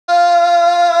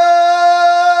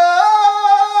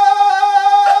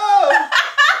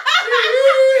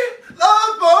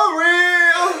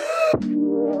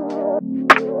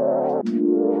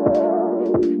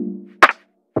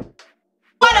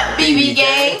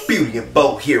Beauty and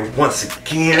Bo here once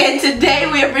again. And today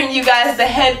we are bringing you guys the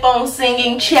headphone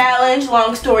singing challenge.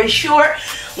 Long story short,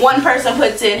 one person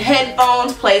puts in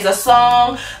headphones, plays a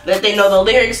song that they know the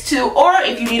lyrics to, or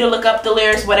if you need to look up the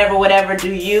lyrics, whatever,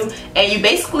 do you. And you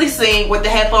basically sing with the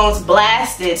headphones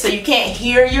blasted so you can't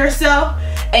hear yourself.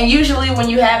 And usually when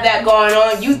you have that going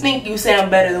on, you think you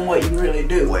sound better than what you really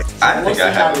do. I think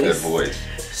I have a good voice.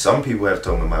 Some people have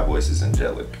told me my voice is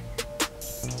angelic.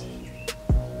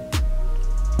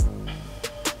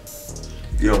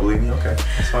 You don't believe me? Okay,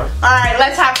 that's fine. Alright,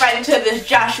 let's hop right into this.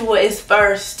 Joshua is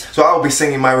first. So I will be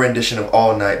singing my rendition of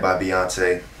All Night by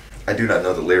Beyonce. I do not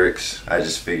know the lyrics. I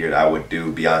just figured I would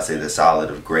do Beyonce the solid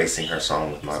of gracing her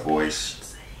song with my voice.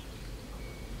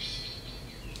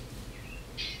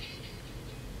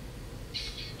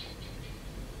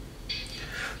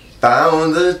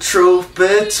 Found the truth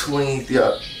between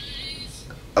you.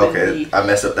 Okay, I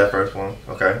messed up that first one.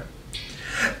 Okay.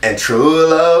 And true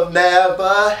love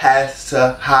never has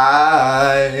to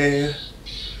hide.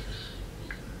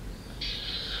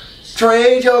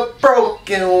 Trade your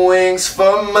broken wings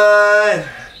for mine.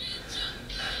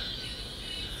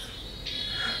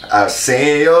 I've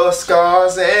seen your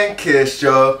scars and kissed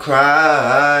your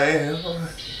crime.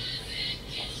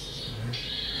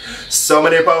 So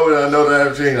many people I know that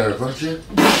I've seen on you.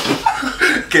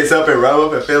 Kiss up and rub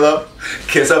up and fill up.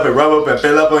 Kiss up and rub up and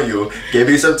fill up on you. Give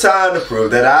you some time to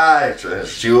prove that I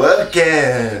trust you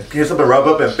again. Kiss up and rub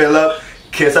up and fill up.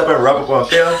 Kiss up and rub up and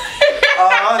fill up.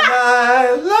 All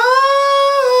night long.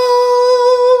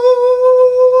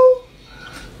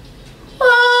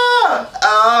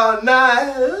 All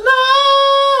night long.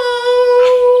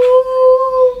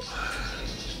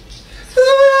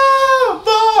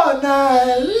 All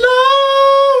night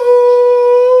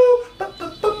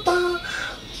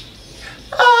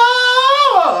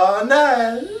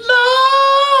long.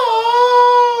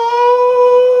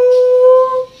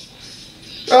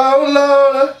 Oh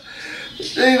Lord,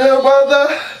 you know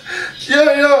brother, you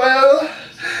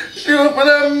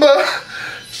remember.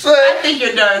 I think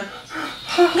you're done.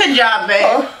 Good job,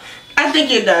 babe. I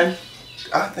think you're done.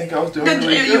 I think I was doing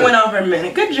really good. You went over a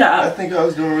minute. Good job. I think I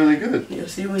was doing really good. You'll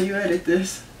see when you edit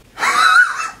this.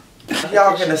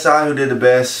 Y'all can decide who did the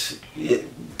best.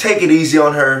 Take it easy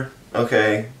on her,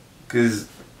 okay? Cause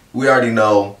we already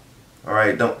know. All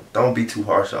right, don't be too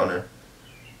harsh on her.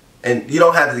 And you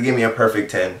don't have to give me a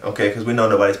perfect 10, okay? Because we know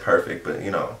nobody's perfect, but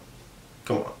you know,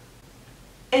 come on.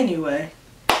 Anyway,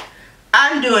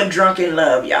 I'm doing Drunken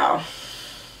Love, y'all.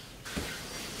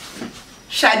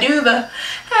 Should I do the...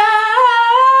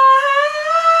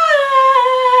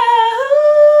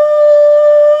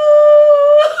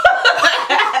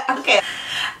 Okay.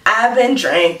 I've been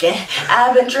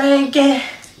drinking.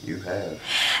 You have.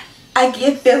 I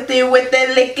get filthy with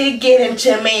the liquor getting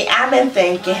to me. I've been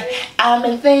thinking,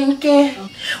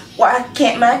 why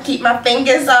can't I keep my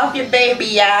fingers off you,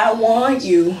 baby? I want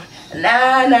you,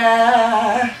 nah.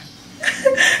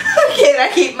 Can I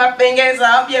keep my fingers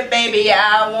off you, baby?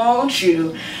 I want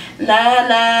you,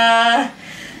 nah.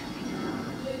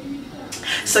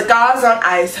 Cigars on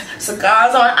ice.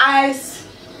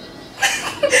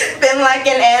 Been like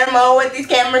an animal with these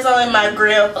cameras on in my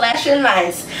grill, flashing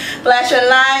lights.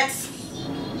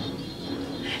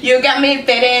 You got me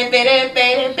faded,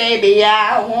 baby,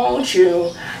 I want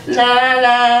you,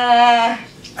 nah.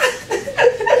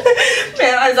 Man,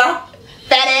 it's all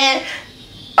faded.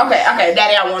 Okay,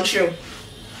 daddy, I want you.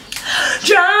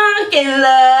 Drunken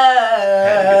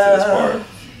love.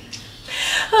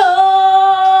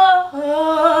 Oh,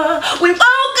 we woke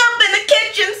up in the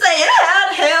kitchen saying, how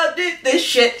the hell did this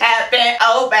shit happen?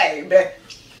 Oh, baby.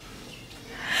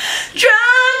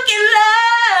 Drunken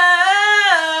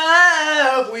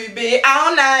love, we be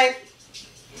all night.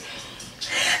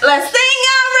 Last thing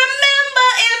I remember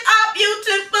is our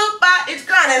beautiful bodies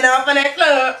grinding off in that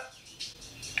club.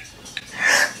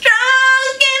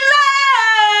 Drunken love,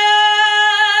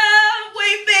 we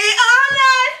be all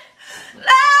night.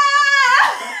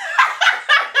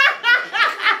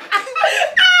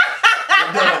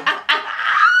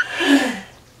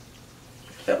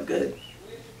 Felt good.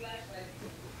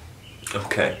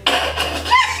 Okay.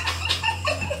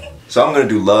 So I'm gonna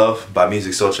do Love by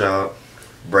Music Soul Child.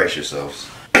 Brace yourselves.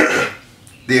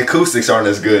 The acoustics aren't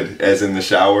as good as in the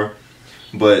shower,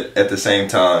 but at the same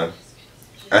time,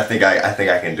 I think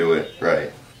I can do it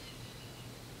right.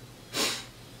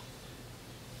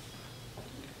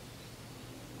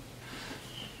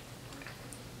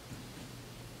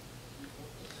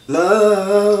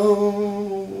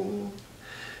 Love,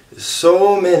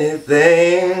 so many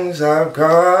things I've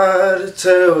got to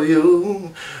tell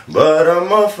you, but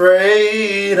I'm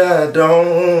afraid I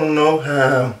don't know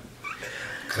how.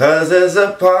 'Cause there's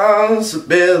a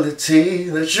possibility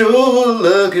that you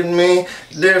look at me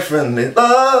differently,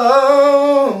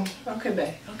 love. Okay,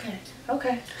 babe.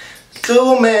 Okay.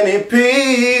 Too many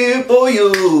people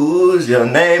use your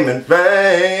name in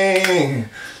vain,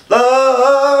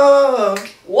 love.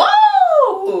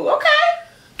 Whoa! Okay.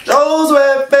 Those who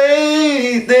have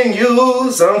faith in you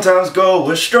sometimes go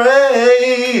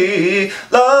astray,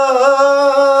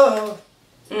 love.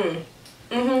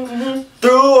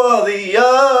 Through all the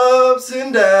ups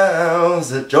and downs,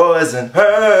 the joys and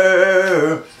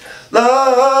hurt,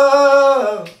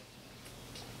 love.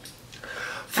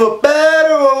 For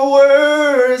better or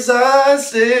worse, I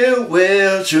still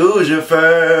will choose you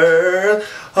first.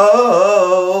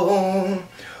 Oh.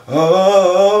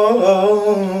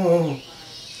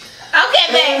 Okay,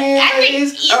 babe.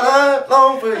 I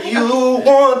long for you,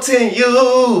 wanting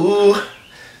you.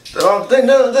 Something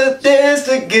other dance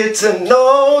to get to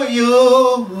know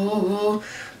you.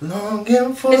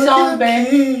 Longing for your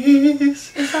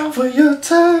kiss, for your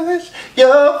touch,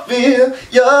 your feel,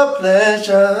 your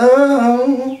pleasure.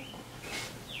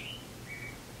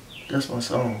 That's my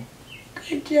song.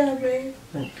 Good job, babe.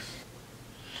 Thanks.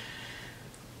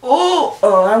 Oh,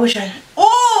 I wish I.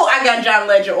 Oh, I got John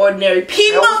Legend. Ordinary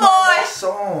people, boy.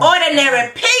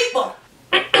 Ordinary people.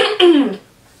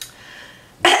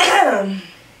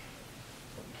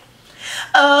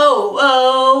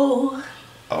 Oh.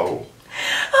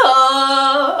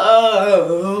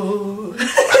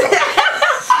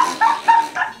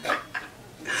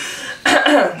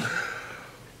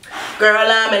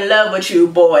 Girl, I'm in love with you,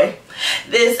 boy.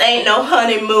 This ain't no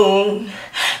honeymoon.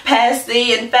 Past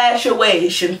the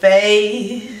infatuation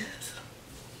phase.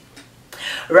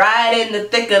 Right in the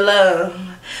thick of love.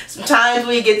 Sometimes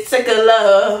we get sick of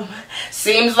love.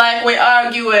 Seems like we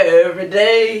argue every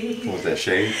day. Was that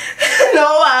shade?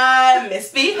 No, I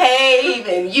misbehave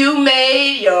and you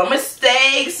made your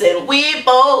mistakes and we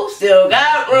both still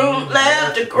got room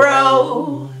left to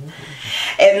grow.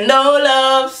 And though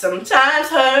love sometimes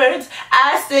hurts,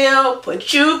 I still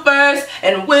put you first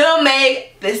and we'll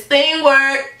make this thing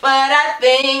work. But I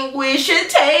think we should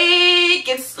take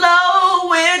it slow.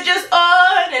 We're just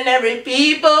ordinary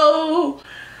people.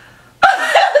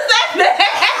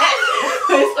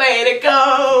 Which way to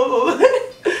go?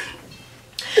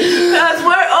 'Cause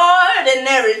we're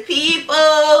ordinary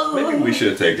people. Maybe we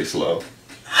should take it slow.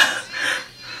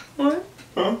 What?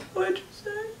 Huh? What'd you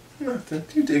say? Nothing.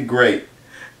 You did great.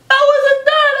 I wasn't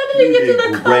done. I didn't get to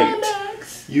the great. climax.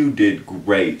 You did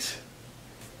great.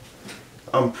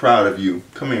 I'm proud of you.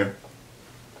 Come here.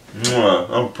 Mwah.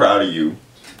 I'm proud of you.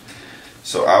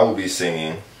 So I will be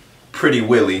singing Pretty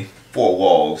Willie, 4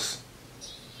 Walls.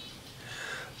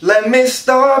 Let me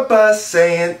start by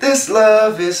saying this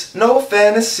love is no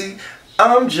fantasy.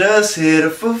 I'm just here to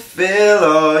fulfill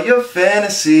all your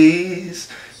fantasies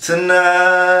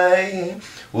tonight.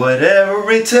 Whatever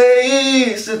it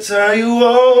takes to turn you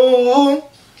on.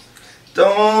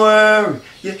 Don't worry,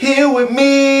 you're here with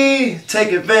me.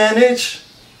 Take advantage.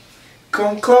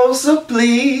 Come closer,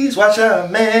 please. Watch how I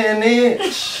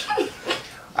manage.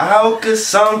 How could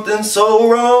something so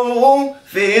wrong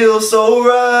feel so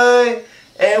right?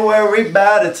 Ain't worry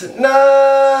about it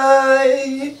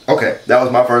tonight. Okay, that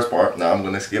was my first part. Now I'm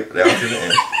gonna skip down to the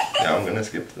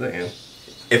end.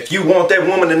 If you want that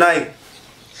woman tonight,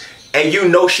 and you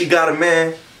know she got a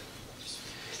man,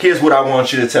 here's what I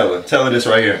want you to tell her. Tell her this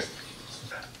right here.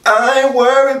 I ain't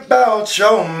worried about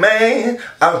your man.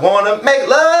 I wanna make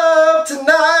love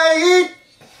tonight.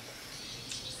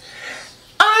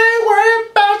 I ain't worried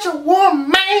about your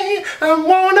woman. I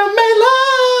wanna make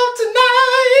love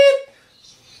tonight.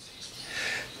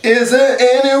 Is there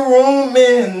any room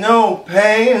in your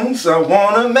pants? I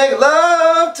wanna make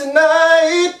love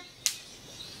tonight.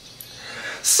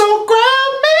 So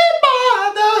grab me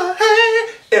by the hand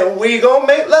and we gon'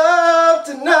 make love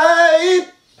tonight.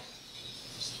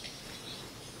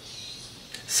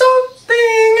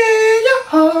 Something in your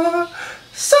heart,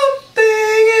 something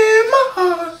in my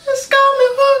heart, it's got me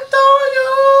hooked on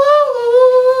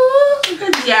you.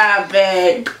 Good job,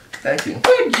 babe. Thank you.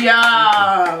 Good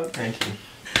job. Thank you.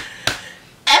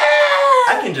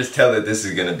 I can just tell that this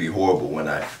is gonna be horrible when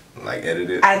I edit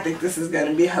it. I think this is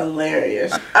gonna be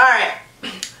hilarious. Alright.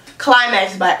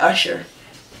 Climax by Usher.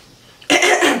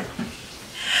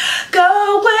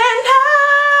 Going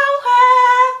how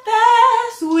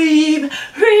fast we've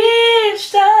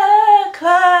reached the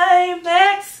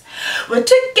climax. We're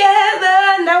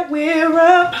together, now we're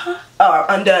apart. Oh,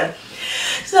 I'm done.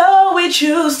 So we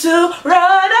choose to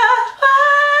run away.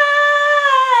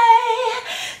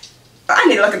 I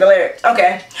need to look at the lyrics.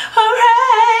 Okay.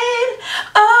 Alright.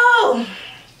 Oh.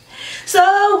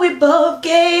 so we both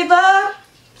gave up.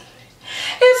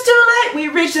 It's too late, we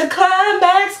reached the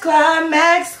climax,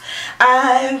 climax.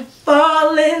 I'm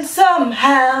falling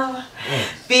somehow,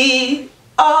 feet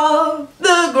off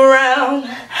the ground.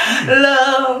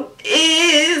 Love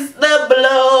is the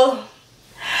blow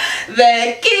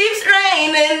that keeps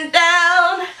raining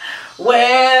down.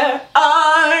 Where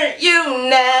are you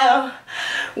now?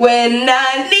 When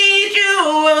I need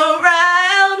you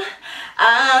around,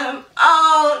 I'm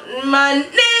on my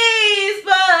knees,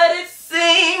 but it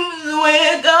seems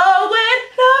we're going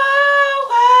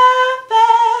nowhere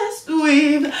fast.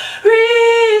 We've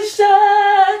reached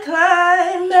a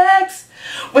climax.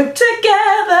 We're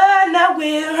together, now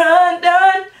we're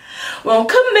undone. Won't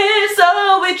commit,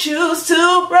 so we choose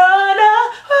to run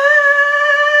away.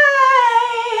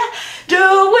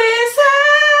 Do we separate?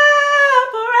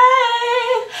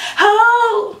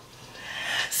 Oh,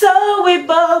 so we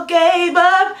both gave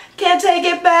up. Can't take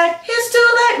it back. It's too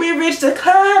late. We reached the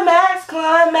climax,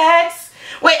 climax.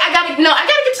 Wait, I gotta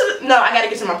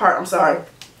get to my part. I'm sorry.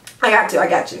 I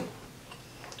got you.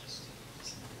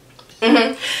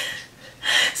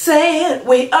 Saying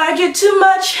we argued too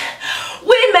much.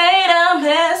 We made a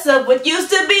mess of what used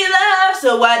to be love.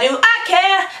 So why do I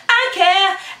care? I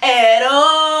care at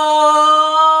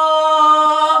all.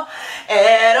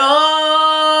 At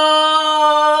all.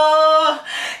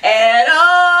 At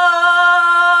all.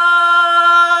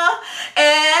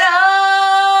 At all.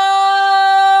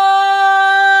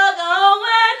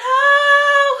 Going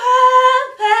nowhere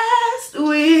fast.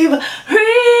 We've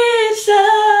reached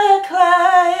a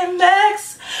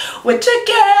climax. We're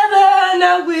together,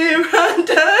 now we're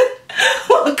undone.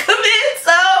 Won't commit,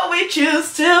 so we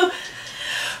choose to.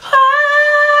 Why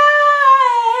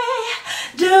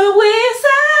do we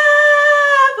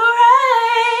separate?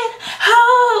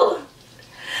 Oh,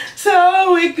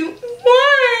 so we can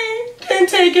can't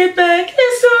take it back.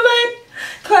 It's too late.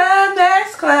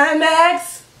 Climax,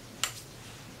 climax.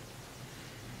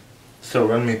 So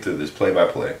run me through this play by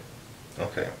play.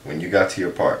 Okay, when you got to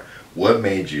your part, what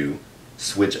made you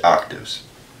switch octaves?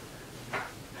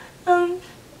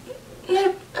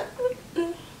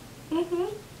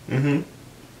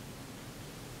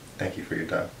 Thank you for your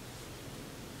time.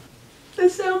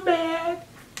 It's so bad.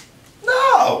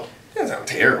 No! That sounds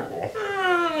terrible.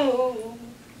 Oh.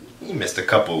 You missed a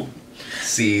couple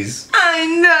C's. I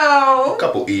know. A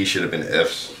couple E's should have been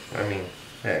F's. I mean,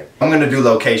 hey. I'm gonna do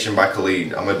Location by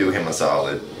Khalid. I'm gonna do him a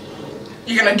solid.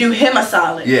 You're gonna do him a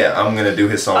solid? Yeah, I'm gonna do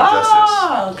his song justice.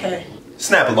 Oh, okay.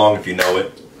 Snap along if you know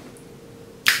it.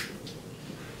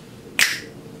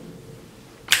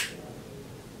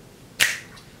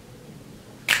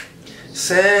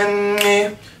 Send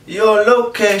me your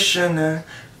location and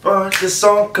focus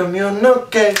on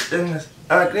communication.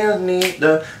 I just need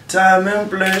the time and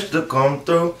place to come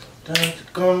through.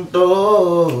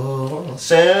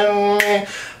 Send me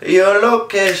your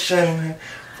location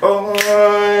for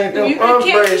the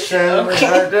vibration.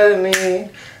 I just need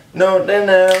nothing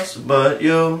else but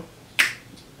you.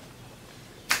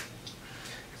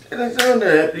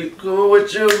 Be cool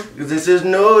with you, 'cause this is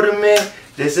new to me.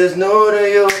 This is new to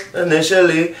you.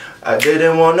 Initially, I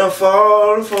didn't wanna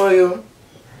fall for you.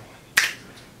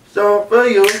 So for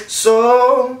you,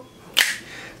 so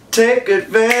take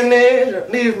advantage.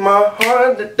 Leave my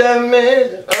heart to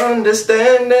damage.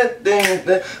 Understand that things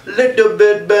a little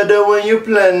bit better when you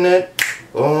plan it.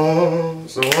 Oh,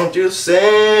 so won't you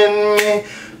send me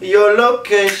your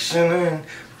location and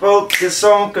focus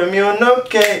on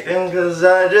communicating, 'cause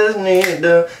I just need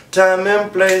the time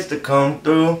and place to come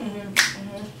through.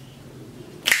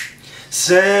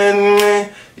 Send me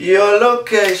your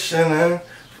location and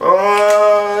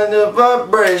for the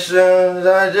vibrations.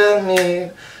 I just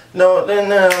need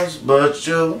nothing else but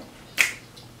you.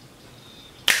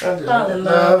 Fall in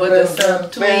love with the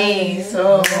subtweet,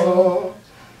 so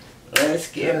let's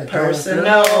get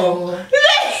personal.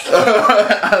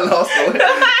 I lost it.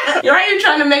 Why are you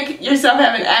trying to make yourself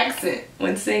have an accent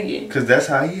when singing? Because that's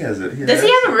how he has it. Does he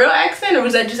have a real accent, or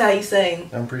was that just how he sang?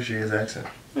 I'm pretty sure his accent.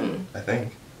 I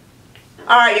think.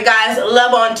 Alright, you guys,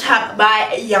 Love on Top by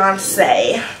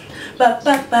Beyonce. Bring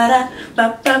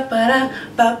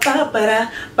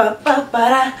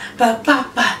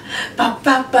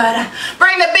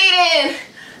the beat in.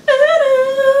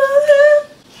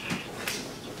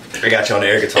 I got you on the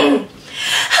air guitar.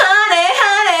 Honey,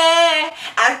 honey,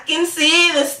 I can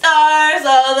see the stars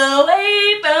all the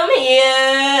way from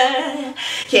here.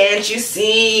 Can't you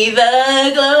see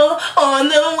the glow on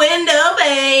the window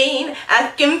pane?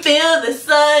 I can feel the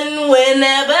sun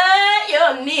whenever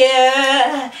you're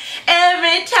near.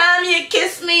 Every time you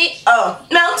kiss me, oh,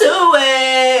 melt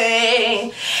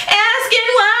away. Asking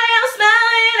why I'm smelling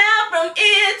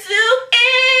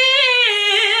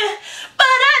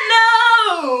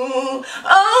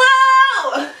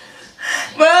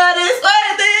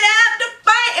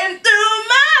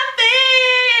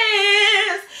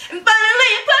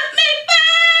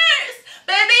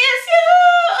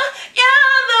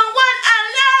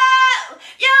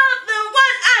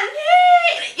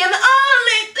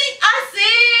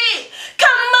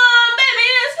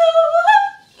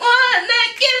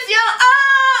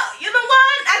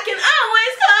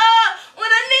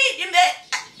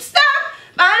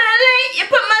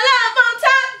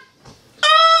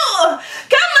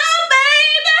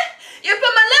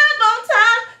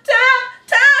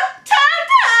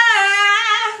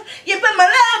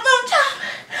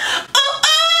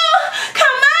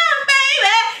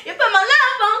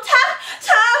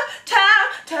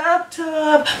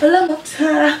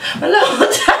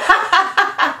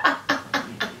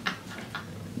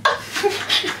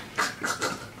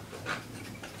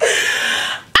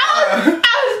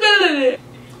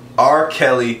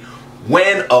Kelly,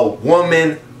 When a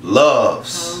Woman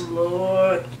Loves. Oh,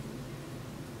 Lord.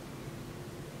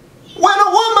 When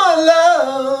a woman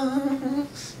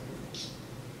loves,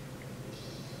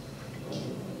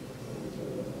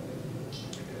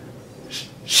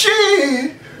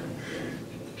 she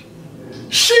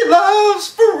loves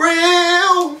for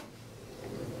real.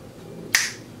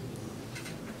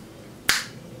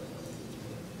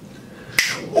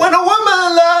 When a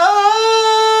woman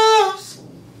loves,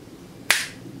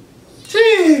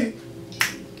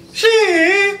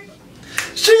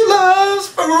 she loves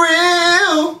for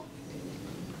real.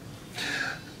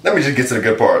 Let me just get to the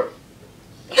good part.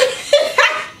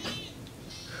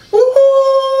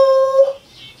 Ooh,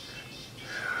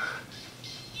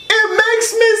 it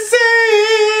makes me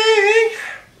sing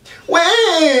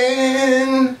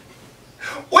when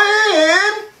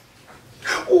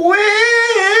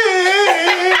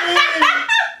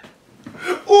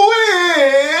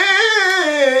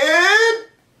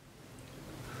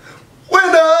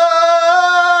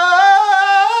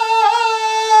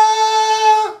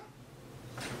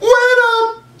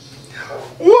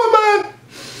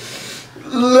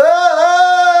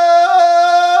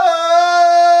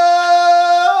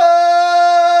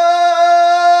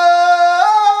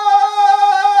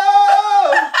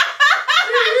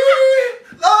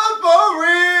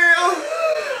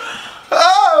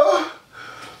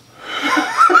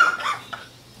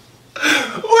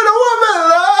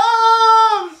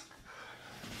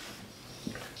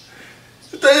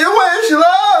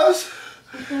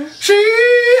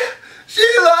she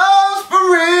loves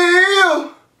for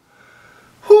real.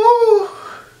 Ooh,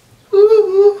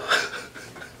 ooh,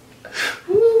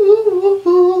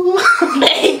 ooh.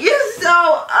 Man, you're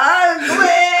so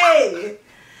ugly.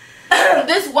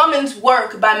 This Woman's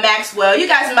Work by Maxwell. You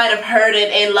guys might have heard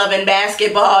it in Love and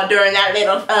Basketball during that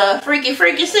little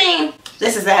freaky scene.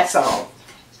 This is that song.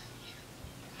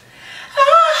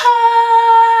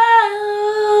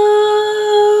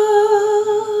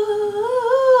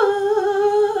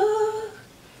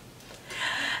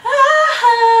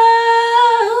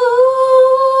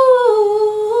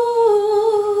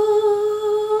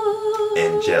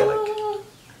 Angelic.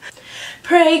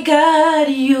 Pray God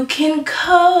you can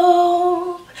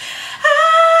cope.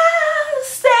 I'll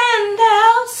stand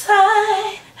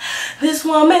outside this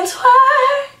woman's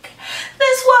work,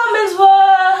 this woman's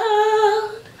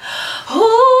world.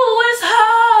 Who is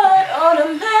hard on a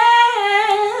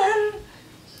man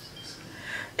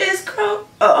is grown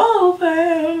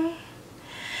over.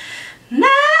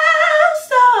 Now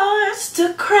starts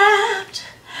to craft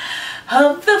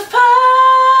of the Father.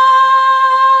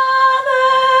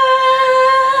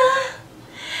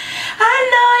 I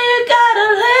know you got a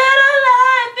little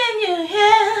life in your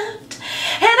hip,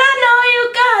 and I know you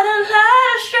got a lot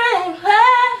of strength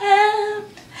left,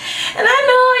 and I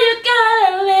know you got a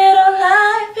little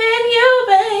life in you,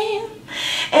 babe,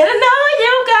 and I know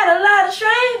you got a lot of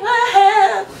strength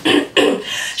left.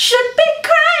 Should be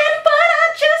crying, but I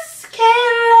just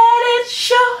can't let it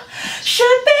show.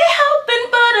 Should be hoping,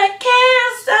 but I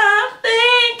can't stop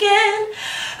thinking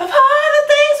of all the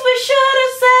things we should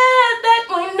have said that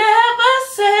we never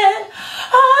said,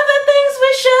 all the things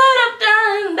we should have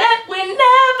done that we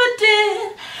never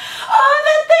did, all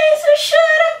the things we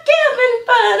should have given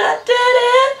but I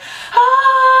didn't. Oh,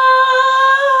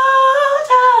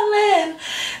 darling,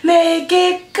 make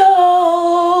it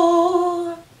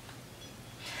go,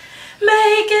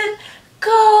 make it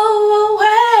go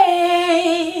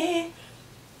away.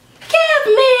 Give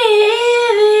me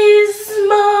these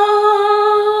moments.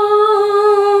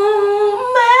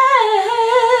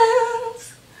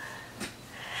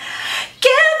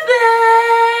 Give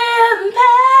them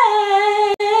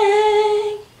back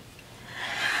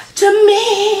to me.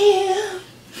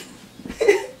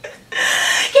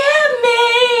 Give me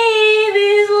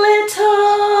these little,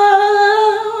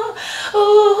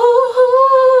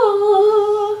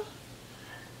 ooh,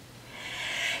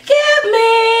 give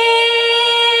me,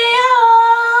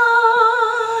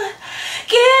 oh,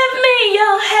 give me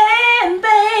your hand,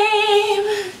 babe.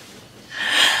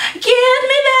 Give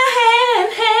me the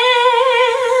hand.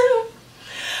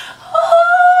 Ooh.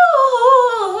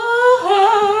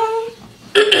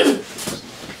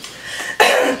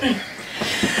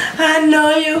 I know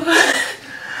you. What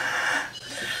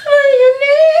you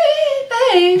need,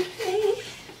 baby.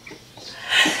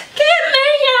 Give me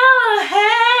your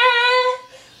hand.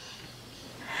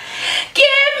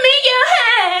 Give me your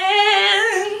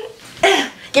hand.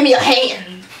 Give me your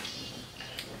hand.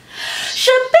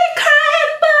 Should be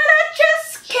crying, but I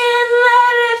just can't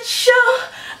let it show,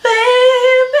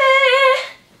 baby.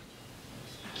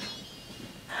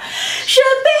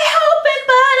 Should be hoping,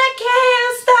 but I can't.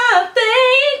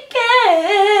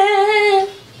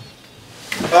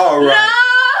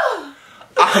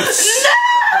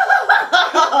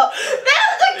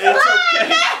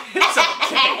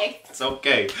 climax,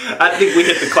 okay? I think we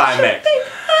hit the climax.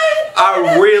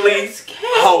 I really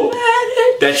hope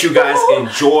that you guys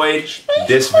enjoyed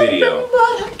this video.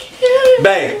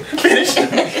 Babe, finish the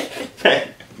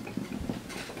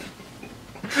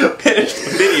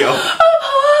video.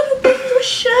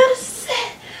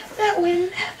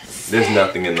 There's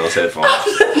nothing in those headphones.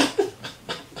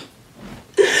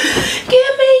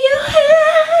 Give me your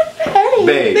hand,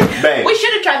 baby. Babe. We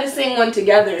should have tried to sing one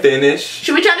together. Finish.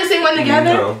 Should we try to sing one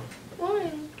together? No.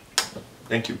 Why?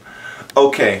 Thank you.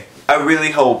 Okay, I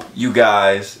really hope you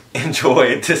guys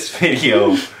enjoyed this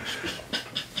video.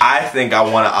 I think I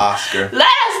won an Oscar.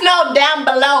 Let us know down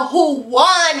below who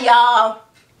won, y'all.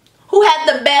 Who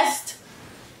had the best,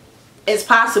 it's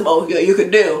possible you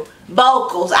could do,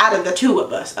 vocals out of the two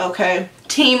of us, okay?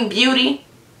 Team Beauty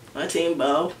or Team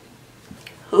Bo?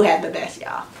 Who had the best,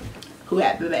 y'all? Who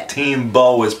had the best? Team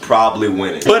Bo is probably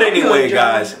winning. But anyway,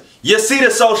 guys, you see the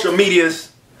social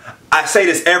medias? I say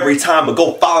this every time, but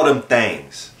go follow them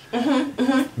things.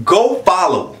 Go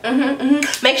follow them.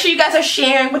 Make sure you guys are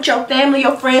sharing with your family,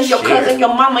 your friends, your cousin,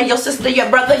 your mama, your sister, your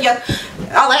brother,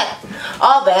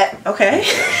 all that, okay?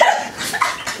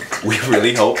 We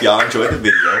really hope y'all enjoyed the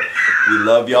video. We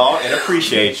love y'all and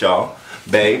appreciate y'all.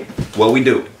 Babe, what we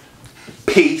do?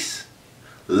 Peace,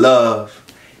 love,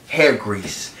 hair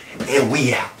grease, and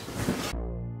we out.